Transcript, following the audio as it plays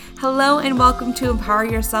Hello and welcome to Empower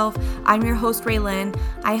Yourself. I'm your host, Raylyn.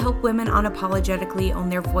 I help women unapologetically own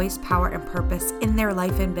their voice, power, and purpose in their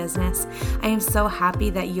life and business. I am so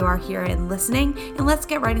happy that you are here and listening, and let's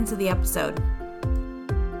get right into the episode.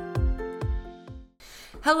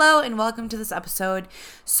 Hello and welcome to this episode.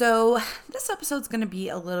 So this episode is going to be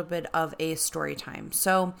a little bit of a story time.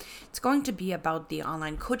 So it's going to be about the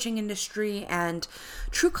online coaching industry, and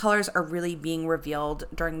true colors are really being revealed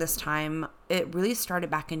during this time. It really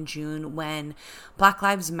started back in June when Black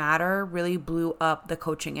Lives Matter really blew up the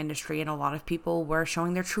coaching industry, and a lot of people were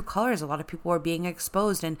showing their true colors. A lot of people were being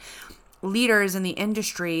exposed, and leaders in the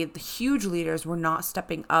industry, the huge leaders, were not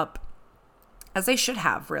stepping up as they should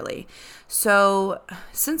have, really. So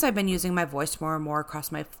since I've been using my voice more and more across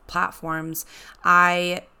my platforms,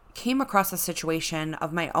 I came across a situation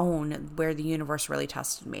of my own where the universe really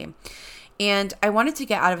tested me. And I wanted to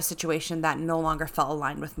get out of a situation that no longer felt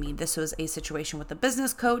aligned with me. This was a situation with a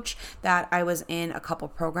business coach that I was in a couple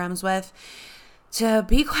programs with. To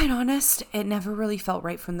be quite honest, it never really felt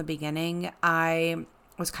right from the beginning. I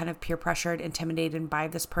was kind of peer pressured, intimidated by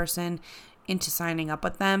this person into signing up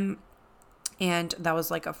with them. And that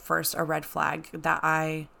was like a red flag that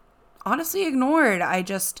I honestly ignored. I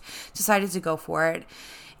just decided to go for it.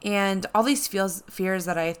 And all these fears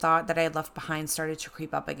that I thought that I had left behind started to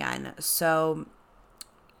creep up again. So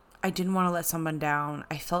I didn't want to let someone down.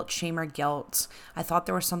 I felt shame or guilt. I thought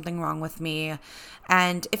there was something wrong with me.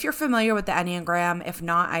 And if you're familiar with the Enneagram, if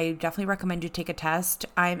not, I definitely recommend you take a test.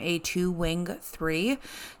 I'm a 2-wing 3.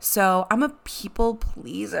 So I'm a people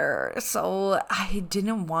pleaser. So I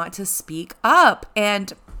didn't want to speak up.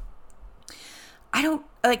 And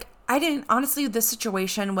honestly, this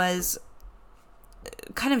situation was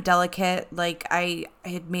kind of delicate. Like I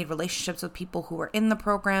had made relationships with people who were in the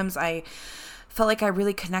programs. I felt like I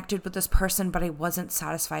really connected with this person, but I wasn't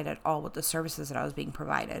satisfied at all with the services that I was being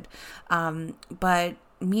provided. But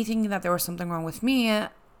me thinking that there was something wrong with me,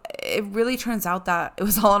 it really turns out that it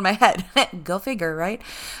was all in my head. Go figure, right?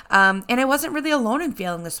 And I wasn't really alone in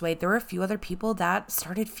feeling this way. There were a few other people that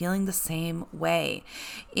started feeling the same way.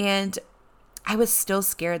 And I was still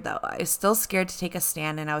scared though. I was still scared to take a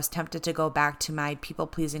stand, and I was tempted to go back to my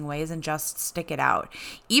people-pleasing ways and just stick it out.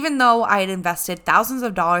 Even though I had invested thousands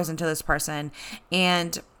of dollars into this person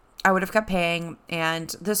and I would have kept paying,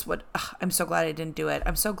 and I'm so glad I didn't do it.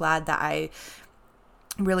 I'm so glad that I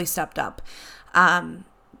really stepped up.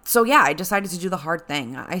 So yeah, I decided to do the hard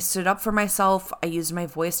thing. I stood up for myself. I used my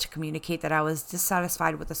voice to communicate that I was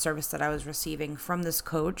dissatisfied with the service that I was receiving from this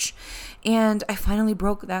coach. And I finally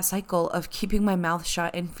broke that cycle of keeping my mouth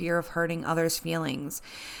shut in fear of hurting others' feelings.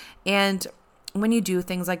 And when you do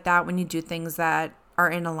things like that, when you do things that are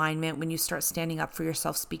in alignment, when you start standing up for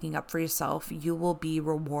yourself, speaking up for yourself, you will be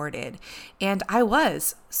rewarded. And I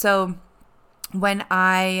was. So when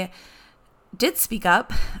I did speak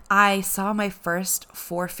up, I saw my first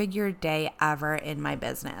 4-figure day ever in my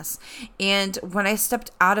business. And when I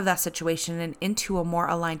stepped out of that situation and into a more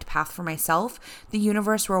aligned path for myself, the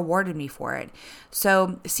universe rewarded me for it.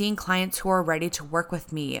 So seeing clients who are ready to work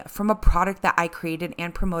with me from a product that I created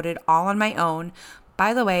and promoted all on my own.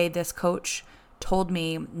 By the way, this coach told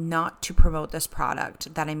me not to promote this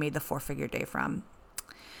product that I made the 4-figure day from.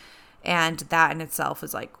 And that in itself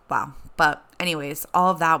was like, wow. But anyways, all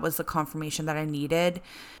of that was the confirmation that I needed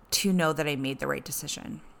to know that I made the right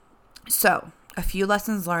decision. So a few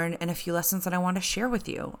lessons learned and a few lessons that I want to share with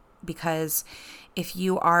you, because if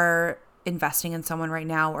you are investing in someone right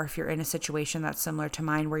now, or if you're in a situation that's similar to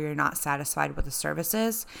mine where you're not satisfied with the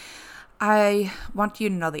services, I want you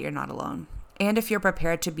to know that you're not alone. And if you're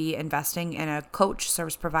prepared to be investing in a coach,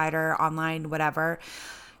 service provider, online, whatever,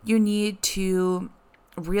 you need to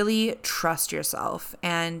really trust yourself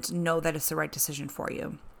and know that it's the right decision for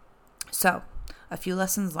you. So, a few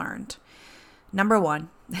lessons learned. Number 1,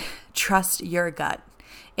 trust your gut.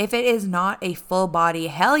 If it is not a full body,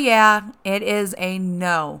 hell yeah, it is a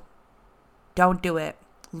no. Don't do it.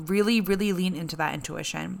 Really, really lean into that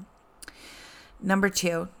intuition. Number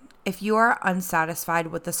 2, if you are unsatisfied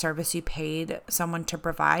with the service you paid someone to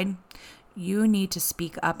provide, you need to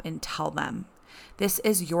speak up and tell them. This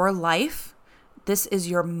is your life. This is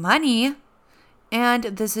your money, and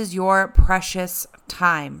this is your precious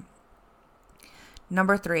time.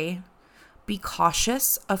 Number 3, be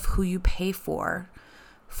cautious of who you pay for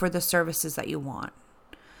the services that you want.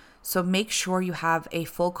 So make sure you have a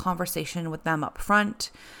full conversation with them up front.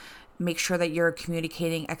 Make sure that you're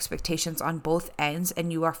communicating expectations on both ends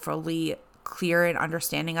and you are fully clear and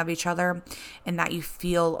understanding of each other, and that you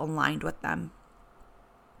feel aligned with them.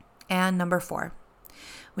 And number 4,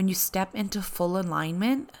 when you step into full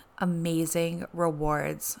alignment, amazing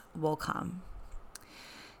rewards will come.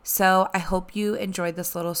 So I hope you enjoyed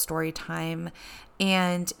this little story time.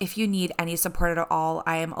 And if you need any support at all,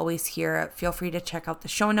 I am always here. Feel free to check out the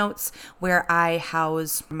show notes where I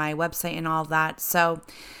house my website and all that. So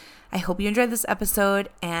I hope you enjoyed this episode,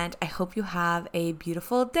 and I hope you have a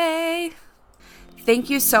beautiful day.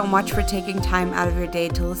 Thank you so much for taking time out of your day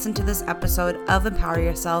to listen to this episode of Empower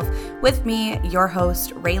Yourself with me, your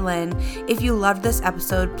host, Raylan. If you loved this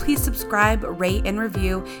episode, please subscribe, rate, and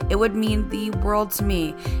review. It would mean the world to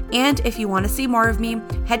me. And if you want to see more of me,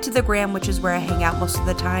 head to the gram, which is where I hang out most of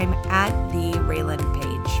the time, at the Raylan page.